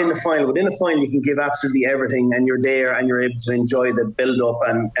you're not in the final. Within a final, you can give absolutely everything, and you're there, and you're able to enjoy the build-up,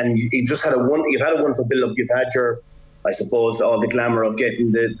 and you've just had a wonderful build-up. You've had your, I suppose, all the glamour of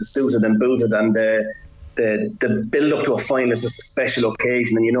getting the suited and booted, and the build up to a final is just a special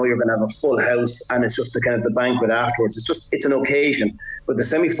occasion, and you know you're going to have a full house, and it's just the kind of the banquet afterwards. It's an occasion. But the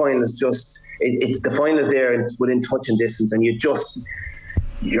semi-final is just it's the final is there and it's within touching distance, and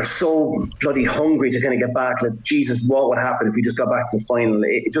you're so bloody hungry to kind of get back. Like, Jesus, what would happen if we just got back to the final?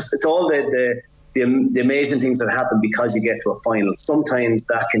 It's all the amazing things that happen because you get to a final. Sometimes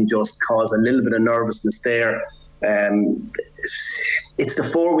that can just cause a little bit of nervousness there. It's the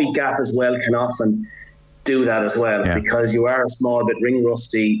 4-week gap as well can often do that as well, because you are a small bit ring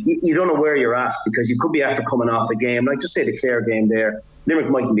rusty. You don't know where you're at, because you could be after coming off a game, like just say the Clare game there, Limerick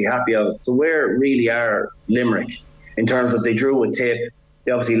mightn't be happy of it. So where really are Limerick in terms of they drew with Tip,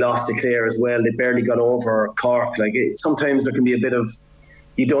 they obviously lost to Clare as well, they barely got over Cork. Like, sometimes there can be a bit of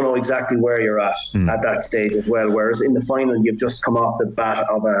you don't know exactly where you're at that stage as well. Whereas in the final, you've just come off the bat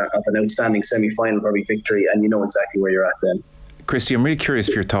of an outstanding semi-final probably victory, and you know exactly where you're at then. Christy, I'm really curious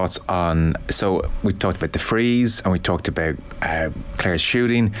for your thoughts on, so we talked about the freeze and we talked about Clare's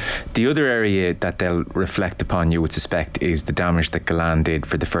shooting. The other area that they'll reflect upon, you would suspect, is the damage that Gallen did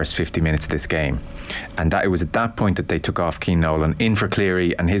for the first 50 minutes of this game. And that it was at that point that they took off Cian Nolan in for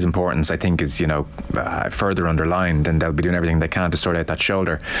Cleary, and his importance, I think, is, further underlined, and they'll be doing everything they can to sort out that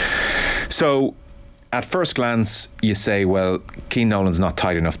shoulder. So at first glance, you say, well, Cian Nolan's not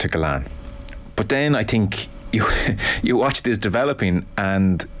tight enough to Gallen. But then I think you watch this developing,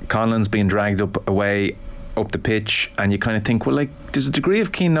 and Conlon's being dragged away up the pitch, and you kind of think, well, like, there's a degree of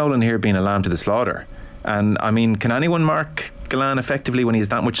Cian Nolan here being a lamb to the slaughter. And I mean, can anyone mark Gallen effectively when he has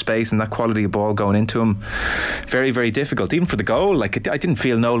that much space and that quality of ball going into him? Very, very difficult. Even for the goal, like, I didn't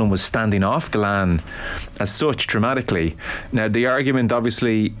feel Nolan was standing off Gallen as such dramatically. Now, the argument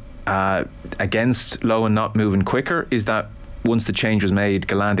obviously against Lohan not moving quicker is that once the change was made,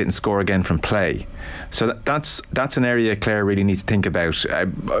 Gallen didn't score again from play. So that's an area Clare really need to think about.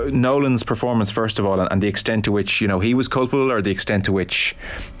 Nolan's performance, first of all, and the extent to which he was culpable, or the extent to which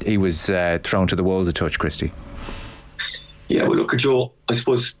he was thrown to the wolves a touch, Christy. Yeah, well, look at Joe. I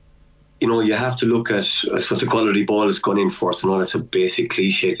suppose you have to look at, I suppose, the quality ball has gone in first. I know that's a basic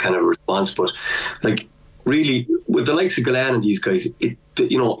cliche kind of response, but like, really, with the likes of Gallen and these guys,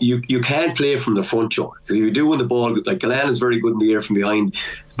 you can't play from the front, Joe. Because if you do when the ball, like, Gallen is very good in the air from behind.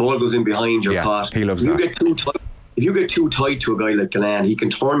 The ball goes in behind your pot. He loves that. If you get too tight to a guy like Gallen, he can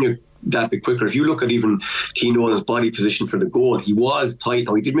turn you that bit quicker. If you look at even Cian Nolan's body position for the goal, he was tight.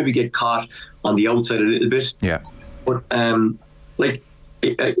 Now, he did maybe get caught on the outside a little bit. Yeah. But in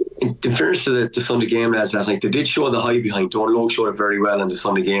fairness to the Sunday game lads last night, they did show the high behind. Don Lowe showed it very well in the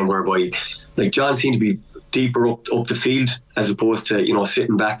Sunday game, whereby, like, John seemed to be deeper up the field as opposed to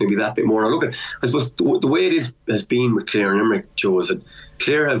sitting back maybe that bit more. Now, look at, I suppose the way it has been with Clare and Limerick, Joe, is that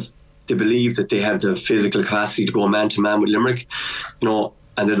Clare they believe that they have the physical capacity to go man to man with Limerick, and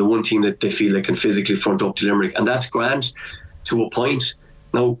they're the one team that they feel they can physically front up to Limerick, and that's grand to a point.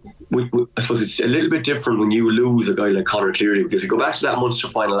 Now, I suppose it's a little bit different when you lose a guy like Conor Cleary, because you go back to that Munster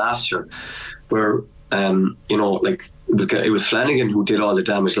final last year, where it was Flanagan who did all the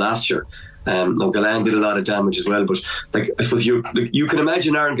damage last year. Now, Gallen did a lot of damage as well, but I suppose you can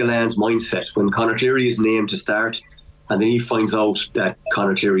imagine Aaron Gallen's mindset when Conor Cleary is named to start, and then he finds out that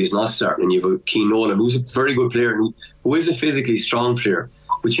Conor Cleary is not starting, and you have Cian Nolan, who's a very good player, who is a physically strong player,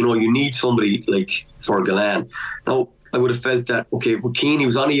 but you need somebody like for Gallen. Now, I would have felt that, okay, with Cian, he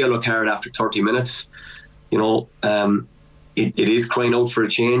was on a yellow card after 30 minutes. It is crying out for a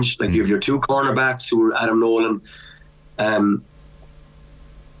change. Like, you have your two cornerbacks who are Adam Nolan and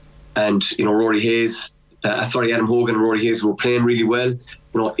Rory Hayes. Adam Hogan and Rory Hayes, who were playing really well.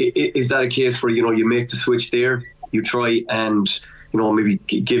 Is that a case where you make the switch there? You try and maybe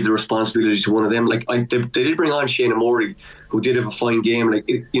give the responsibility to one of them. Like, they did bring on Shayna Murray, who did have a fine game. Like,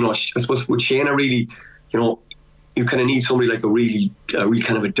 I suppose with Shayna, really, you kind of need somebody like a really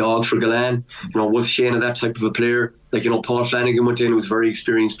kind of a dog for Gallen. Was Shayna that type of a player? Like, Paul Flanagan went in, who was a very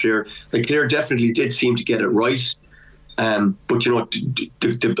experienced player. Like, Clare definitely did seem to get it right. But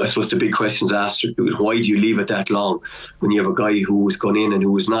I suppose the big questions asked is, why do you leave it that long when you have a guy who has gone in and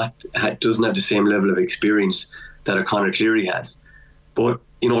who doesn't have the same level of experience that a Conor Cleary has? But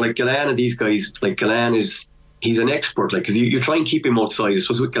like Gallen and these guys, like Gallen he's an expert. Like, because you try and keep him outside. I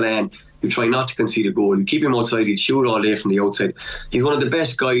suppose with Gallen, you try not to concede a goal. You keep him outside. He'd shoot all day from the outside. He's one of the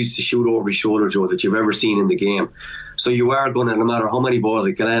best guys to shoot over his shoulder, Joe, that you've ever seen in the game. So you are going to, no matter how many balls,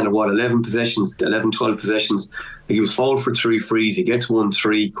 like Gallen had 11 possessions, 11, 12 possessions. Like, he was fouled for 3 frees. He gets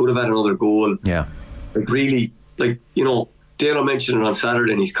 1-3. Could have had another goal. Yeah. Like, really, like, Dalo mentioned it on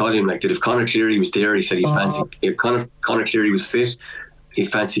Saturday in his column, like, that if Conor Cleary was there, he said he'd fancy, if Conor Cleary was fit, he'd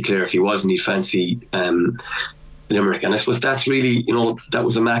fancy Clare. If he wasn't, he'd fancy Limerick. And I suppose that's really, that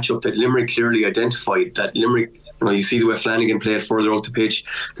was a matchup that Limerick clearly identified, that Limerick, you see the way Flanagan played further out the pitch,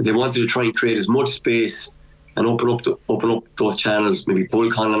 that they wanted to try and create as much space and open up those channels, maybe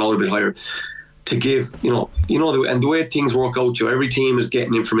pull Conlon out a bit higher, to give, and the way things work out, Joe, every team is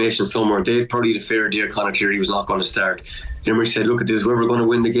getting information somewhere. They probably the fair dear Conor Cleary was not going to start. Limerick said, look at this, we're going to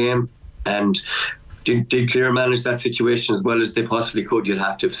win the game. And did Clare manage that situation as well as they possibly could? You'd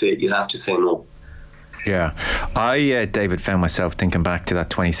have to say no. Yeah, I, David, found myself thinking back to that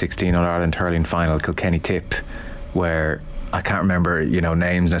 2016 All-Ireland hurling final, Kilkenny Tip, where I can't remember,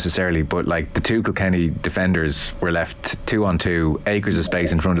 names necessarily, but like the two Kilkenny defenders were left 2-on-2, acres of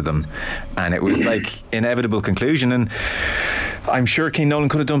space in front of them, and it was like inevitable conclusion. And I'm sure Cian Nolan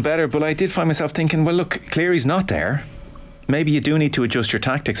could have done better, but I did find myself thinking, well, look, Cleary's not there. maybe you do need to adjust your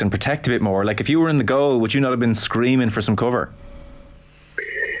tactics and protect a bit more. Like if you were in the goal, would you not have been screaming for some cover?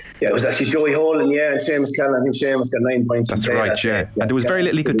 Yeah, it was actually Joey Holden, and Seamus Callan. I think Seamus got 9 points. That's right, yeah. And there was very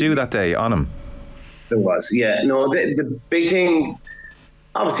little he could do that day on him. There was, yeah. No, the big thing,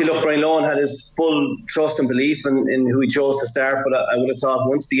 obviously, look, Brian Lohan had his full trust and belief in who he chose to start, but I would have thought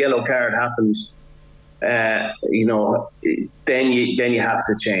once the yellow card happened, then you have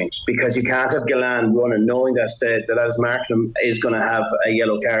to change, because you can't have Galland running knowing that as Markham is going to have a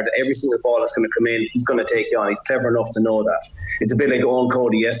yellow card. Every single ball that's going to come in, he's going to take you on. He's clever enough to know that. It's a bit like Owen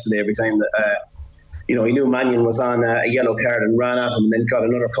Cody yesterday. Every time that he knew Mannion was on a yellow card and ran at him, and then got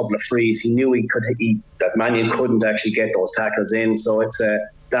another couple of frees. He knew that Mannion couldn't actually get those tackles in. So it's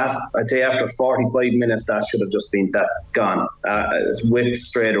that, I'd say after 45 minutes, that should have just been gone. It's whipped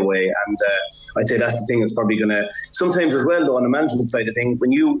straight away. And I'd say that's the thing that's probably going to, sometimes as well, though, on the management side of things,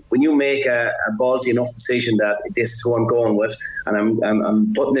 when you make a ballsy enough decision that this is who I'm going with, and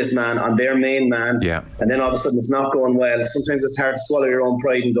I'm putting this man on their main man, and then all of a sudden it's not going well, sometimes it's hard to swallow your own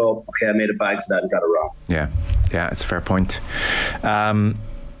pride and go, okay, I made a bag to that and got it wrong. Yeah, it's a fair point.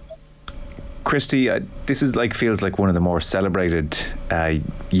 Christy, this is feels like one of the more celebrated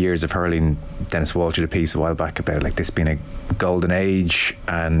years of hurling. Dennis Walsh did a piece a while back about this being a golden age,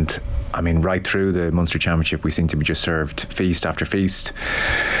 and I mean right through the Munster Championship we seem to be just served feast after feast.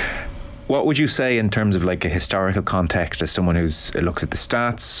 What would you say in terms of a historical context, as someone who looks at the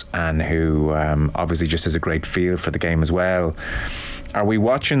stats and who obviously just has a great feel for the game as well? Are we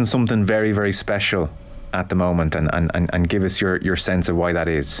watching something very, very special at the moment, and give us your sense of why that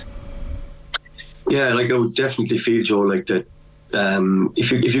is? Yeah, I would definitely feel, Joe, that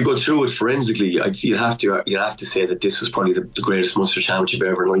if you go through it forensically, you have to say that this was probably the greatest Munster Championship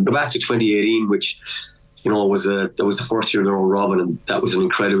ever. And go back to 2018, which was the first year in the round robin, and that was an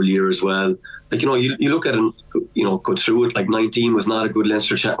incredible year as well. You look at it, go through it. 19 was not a good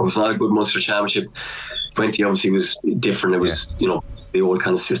was not a good Munster Championship. 20 obviously was different. It was the old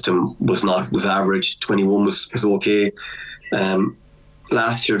kind of system was average. 21 was okay.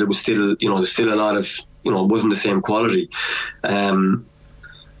 Last year there was still a lot of wasn't the same quality. I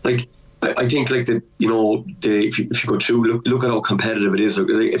think if you go through, look at how competitive it is.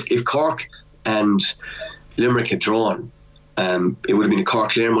 If Cork and Limerick had drawn, it would have been a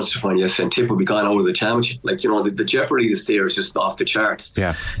Cork Clare Munster final yesterday, and Tip would be gone out of the championship. The jeopardy that's there is just off the charts.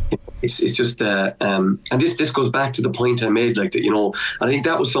 Yeah, it's just and this goes back to the point I made. I think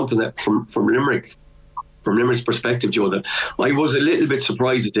that was something that from Limerick. From Limerick's perspective, Joe, that I was a little bit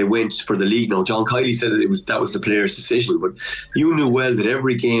surprised that they went for the league. Now, John Kiley said that was the player's decision, but you knew well that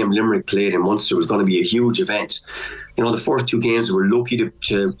every game Limerick played in Munster was going to be a huge event. The first two games they were lucky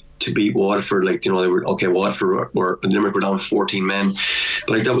to beat Waterford. They were okay. Waterford and Limerick were down 14 men.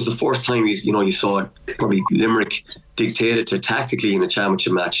 But that was the first time you saw probably Limerick dictated to tactically in a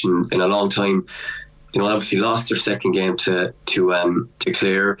championship match in a long time. Obviously lost their second game to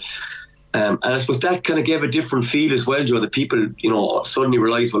Clare. And I suppose that kind of gave a different feel as well, Joe, that people, suddenly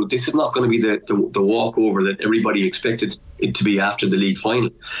realised, well, this is not going to be the walkover that everybody expected it to be after the league final.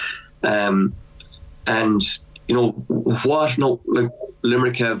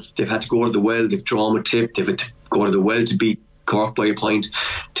 Limerick they've had to go to the well, they've drawn a Tip, they've had to go to the well to beat Cork by a point,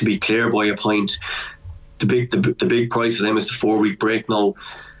 to beat Clare by a point. The big prize for them is the 4-week break now.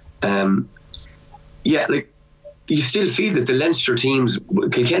 You still feel that the Leinster teams,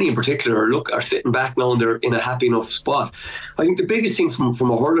 Kilkenny in particular, are sitting back now and they're in a happy enough spot. I think the biggest thing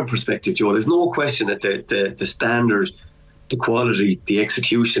from a hurling perspective, Joe, there's no question that the standard, the quality, the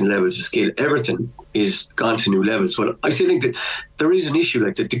execution levels, the skill, everything is gone to new levels. But I still think that there is an issue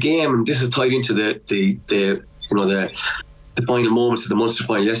that the game, and this is tied into the final moments of the Munster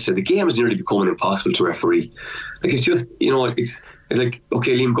final yesterday. The game is nearly becoming impossible to referee. It's just it's like,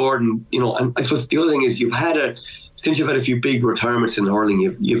 okay, Liam Gordon, and I suppose the other thing is since you've had a few big retirements in hurling,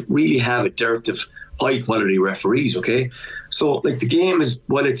 you really have a dearth of high quality referees. Okay, so the game is,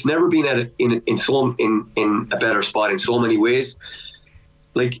 well, it's never been in a better spot in so many ways.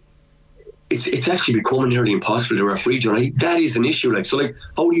 It's actually becoming nearly impossible to referee. That is an issue.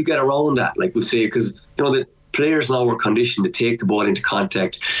 How do you get around that? We'll say, because the players now are conditioned to take the ball into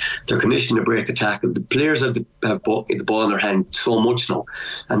contact. They're conditioned to break the tackle. The players have the ball in their hand so much now,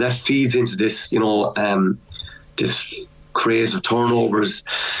 and that feeds into this, this craze of turnovers.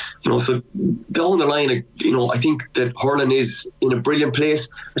 So down the line, I think that hurling is in a brilliant place.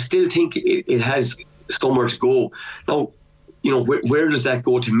 I still think it has somewhere to go. Now, where does that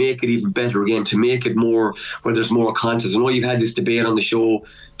go to make it even better again, to make it more, where there's more contests? I know you've had this debate on the show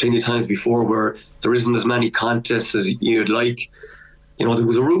plenty of times before where there isn't as many contests as you'd like. You know, there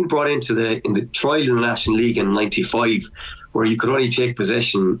was a rule brought in the trial in the National League in '95 where you could only take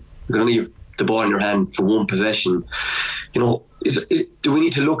possession, you could only have the ball in your hand for one possession. You know, do we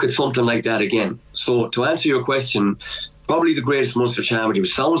need to look at something like that again? So to answer your question, probably the greatest Munster championship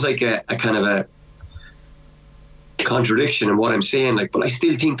sounds like a kind of a contradiction in what I'm saying, like, but I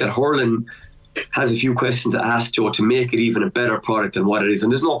still think that hurling has a few questions to ask, Joe, to make it even a better product than what it is.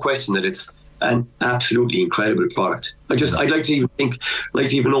 And there's no question that it's an absolutely incredible product. I'd like to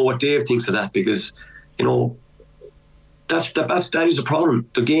even know what Dave thinks of that, because, you know, that is a problem.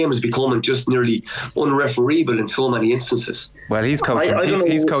 The game is becoming just nearly unrefereeable in so many instances. Well, he's coaching.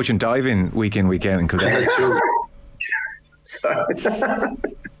 He's coaching diving week in, week out in Kildare. Sorry.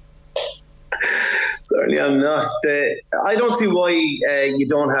 Certainly, I'm not. I don't see why you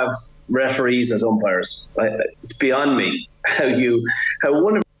don't have referees as umpires. It's beyond me how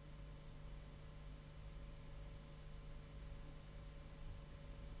one of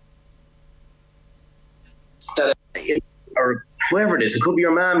that, or whoever it is, it could be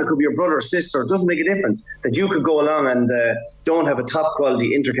your mum, it could be your brother or sister, it doesn't make a difference, that you could go along and don't have a top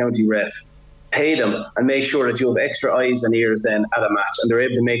quality inter-county ref, pay them and make sure that you have extra eyes and ears then at a match and they're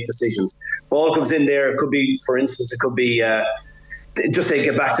able to make decisions. Ball comes in there, it could be, for instance, it could be just say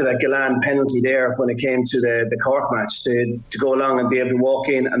get back to that Gallan penalty there when it came to the Cork match, to go along and be able to walk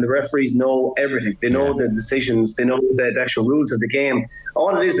in, and the referees know everything. They know the decisions, they know the actual rules of the game.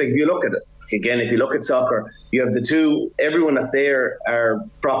 All it is, like, if you look at it, again, if you look at soccer, you have everyone that's there are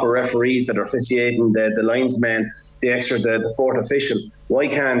proper referees that are officiating, the linesmen, the fourth official. Why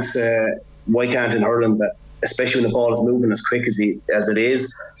can't in hurling, that, especially when the ball is moving as quick as it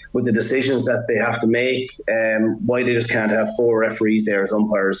is, with the decisions that they have to make, why they just can't have 4 referees there as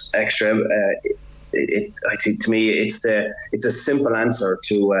umpires extra? I think, to me, it's a simple answer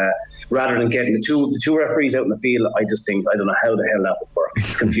to rather than getting the two referees out in the field. I just think, I don't know how the hell that would work.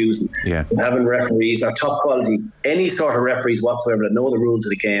 It's confusing. Having referees or top quality, any sort of referees whatsoever that know the rules of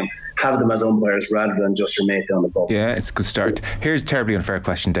the game, have them as umpires rather than just your mate down the pub. Yeah, it's a good start. Here's a terribly unfair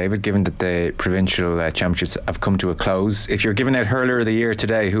question, David. Given that the provincial championships have come to a close, if you're giving out hurler of the year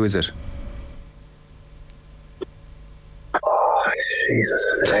today, who is it? Oh, Jesus.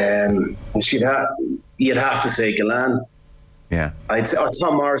 You'd have to say Gallan. Yeah. I'd say, or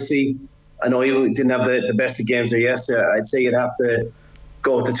Tom Morrissey. I know he didn't have the best of games there yesterday. I'd say you'd have to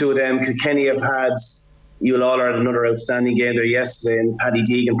go with the two of them. Kilkenny have had, You'll all had another outstanding game there yesterday, and Paddy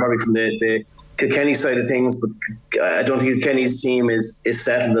Deegan probably from the Kilkenny side of things, but I don't think Kilkenny's team is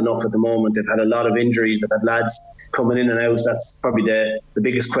settled enough at the moment. They've had a lot of injuries. They've had lads coming in and out. That's probably the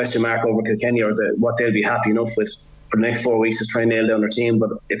biggest question mark over Kilkenny, or what they'll be happy enough with for the next 4 weeks, is try and nail down their team. But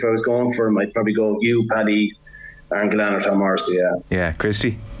if I was going for them, I'd probably go you, Paddy, Aaron Gallan or Tom Morrissey. Yeah,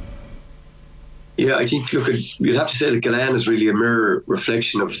 Christy? Yeah, I think, you'd have to say that Gallan is really a mirror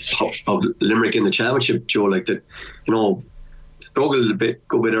reflection of Limerick in the championship, Joe. Like that, struggled a good bit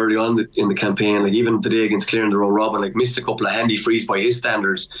early on in the campaign. Like even today against Clare in the round robin, like missed a couple of handy frees by his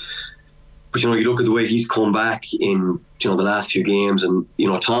standards. But you look at the way he's come back in the last few games, and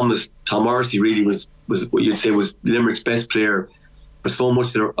Tom Morrissey really was what you'd say was Limerick's best player for so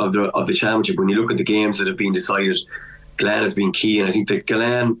much of the championship. When you look at the games that have been decided, Gallan has been key, and I think that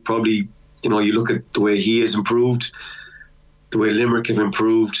Gallan probably. You look at the way he has improved, the way Limerick have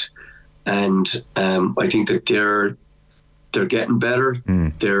improved, and I think that they're getting better.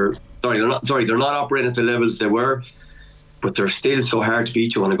 They're not operating at the levels they were, but they're still so hard to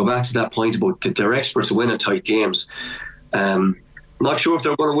beat. You want to go back to that point about that they're experts at winning tight games. Not sure if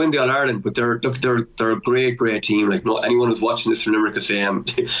they're going to win the All Ireland, but they're a great team. Like anyone who's watching this from Limerick will say,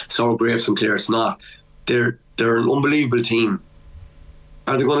 "So great from Clare." It's not. They're an unbelievable team.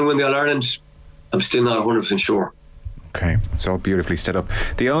 Are they going to win the All Ireland? I'm still not 100% sure. Okay, it's all beautifully set up.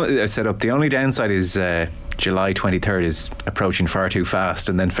 The only downside is July 23rd is approaching far too fast,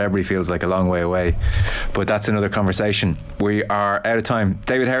 and then February feels like a long way away. But that's another conversation. We are out of time.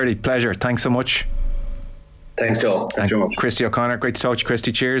 David Herrity, pleasure. Thanks so much. Thanks, Joe. Thanks very much. Christy O'Connor, great to talk to you,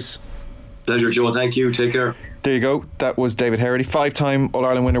 Christy. Cheers. Pleasure, Joe. Thank you. Take care. There you go. That was David Herrity, 5-time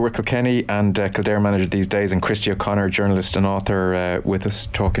All-Ireland winner with Kilkenny and Kildare manager these days, and Christy O'Connor, journalist and author, with us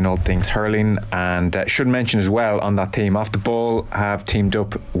talking all things hurling. And should mention as well on that theme, Off the Ball have teamed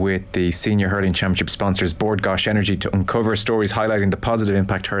up with the Senior Hurling Championship sponsors Board Gosh Energy to uncover stories highlighting the positive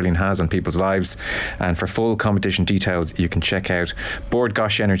impact hurling has on people's lives. And for full competition details, you can check out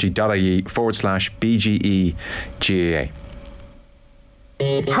boardgoshenergy.ie/BGE GAA.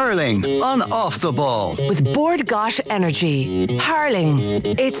 Hurling on Off the Ball with Board Gosh Energy. Hurling,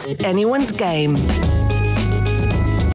 it's anyone's game.